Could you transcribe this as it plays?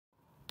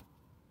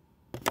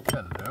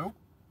Hello.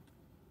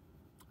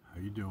 How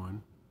you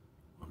doing?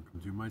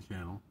 Welcome to my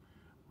channel.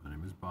 My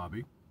name is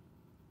Bobby.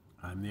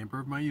 I'm the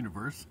Emperor of my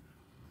universe.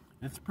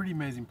 It's a pretty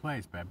amazing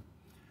place, babe.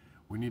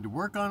 We need to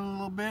work on it a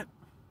little bit.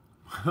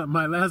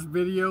 My last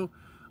video.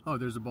 Oh,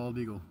 there's a bald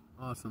eagle.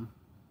 Awesome.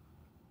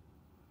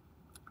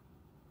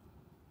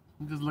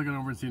 I'm just looking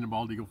over and seeing a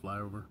bald eagle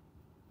fly over.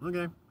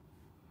 Okay.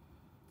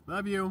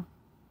 Love you.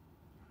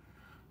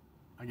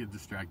 I get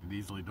distracted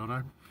easily, don't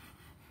I?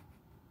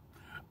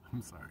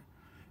 I'm sorry.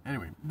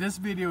 Anyway, this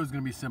video is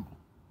going to be simple.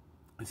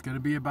 It's going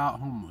to be about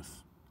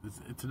homeless.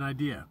 It's an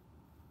idea.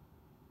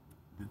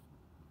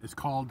 It's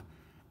called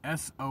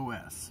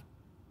S.O.S.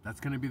 That's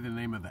going to be the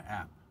name of the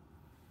app.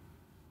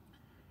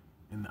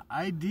 And the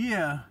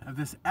idea of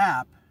this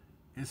app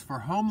is for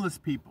homeless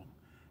people.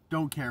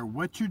 Don't care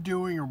what you're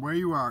doing or where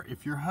you are.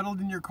 If you're huddled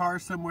in your car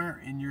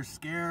somewhere and you're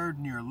scared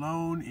and you're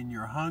alone and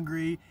you're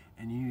hungry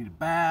and you need a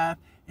bath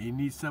and you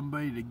need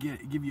somebody to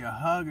give you a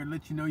hug or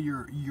let you know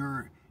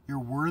you're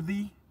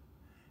worthy,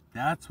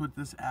 that's what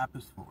this app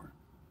is for.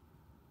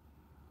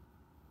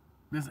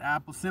 This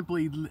app will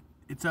simply,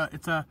 it's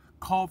a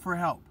call for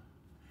help.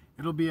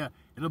 It'll be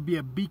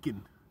a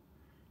beacon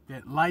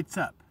that lights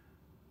up,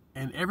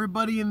 and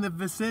everybody in the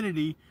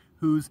vicinity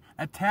who's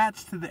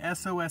attached to the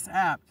SOS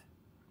app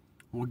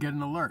will get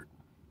an alert.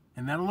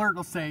 And that alert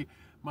will say,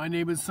 my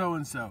name is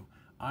so-and-so.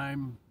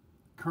 I'm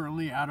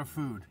currently out of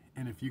food.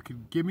 And if you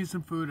could give me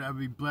some food, I'd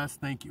be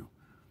blessed, thank you.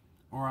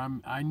 Or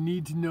I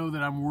need to know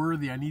that I'm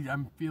worthy.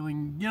 I'm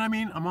feeling, you know what I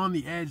mean? I'm on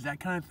the edge, that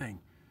kind of thing.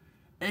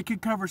 It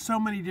could cover so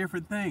many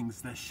different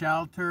things. The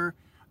shelter.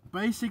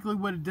 Basically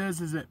what it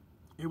does is it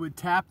would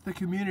tap the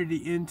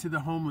community into the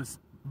homeless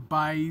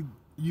by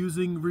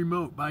using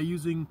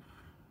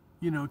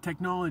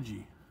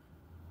technology.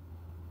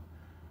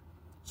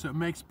 So it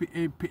makes,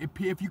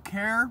 if you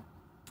care,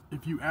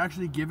 if you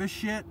actually give a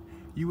shit,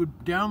 you would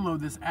download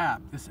this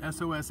app, this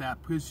SOS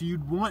app, because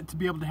you'd want to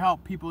be able to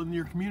help people in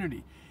your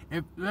community.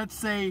 If, let's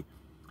say,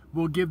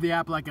 we'll give the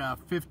app like a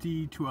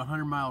 50 to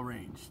 100 mile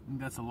range.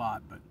 That's a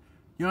lot, but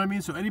you know what I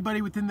mean? So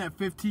anybody within that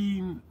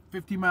 50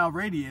 mile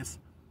radius,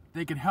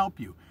 they could help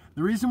you.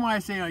 The reason why I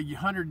say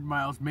 100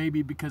 miles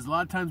maybe because a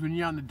lot of times when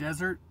you're out in the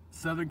desert,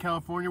 Southern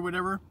California,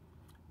 whatever,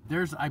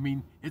 it's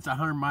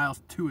 100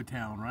 miles to a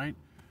town, right?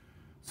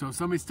 So if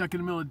somebody's stuck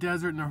in the middle of the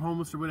desert and they're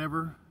homeless or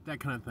whatever, that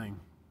kind of thing.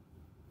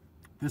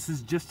 This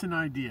is just an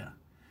idea,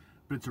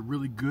 but it's a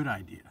really good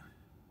idea.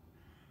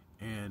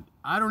 And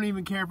I don't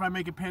even care if I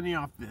make a penny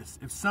off this.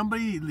 If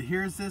somebody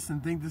hears this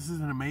and thinks this is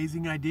an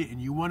amazing idea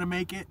and you want to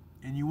make it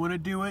and you want to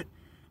do it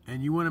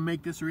and you want to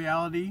make this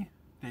reality,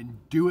 then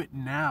do it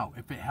now.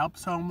 If it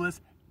helps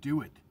homeless, do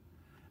it.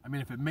 I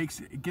mean, if it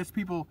gets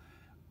people,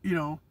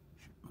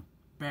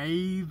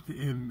 bathe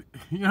and,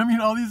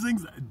 all these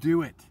things,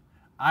 do it.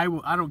 I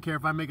don't care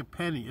if I make a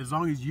penny. As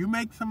long as you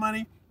make some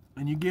money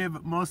and you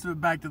give most of it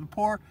back to the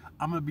poor,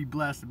 I'm going to be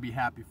blessed and be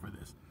happy for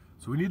this.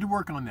 So we need to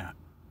work on that.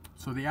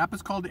 So the app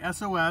is called the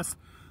SOS.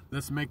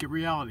 Let's make it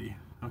reality,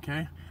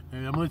 okay?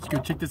 And I'm gonna let you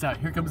go check this out.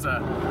 Here comes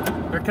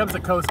the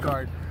Coast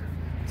Guard.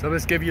 So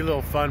let's give you a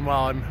little fun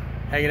while I'm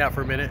hanging out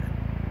for a minute.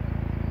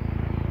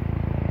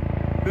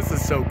 This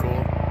is so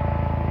cool.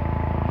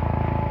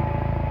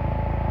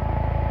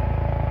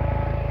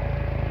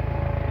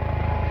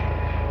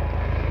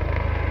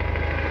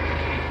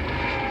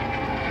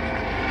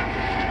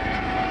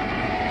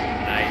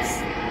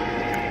 Nice.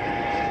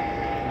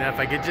 Now if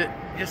I could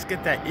just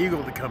get that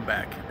eagle to come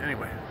back.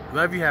 Anyway,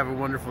 love you, have a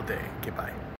wonderful day. Okay, bye.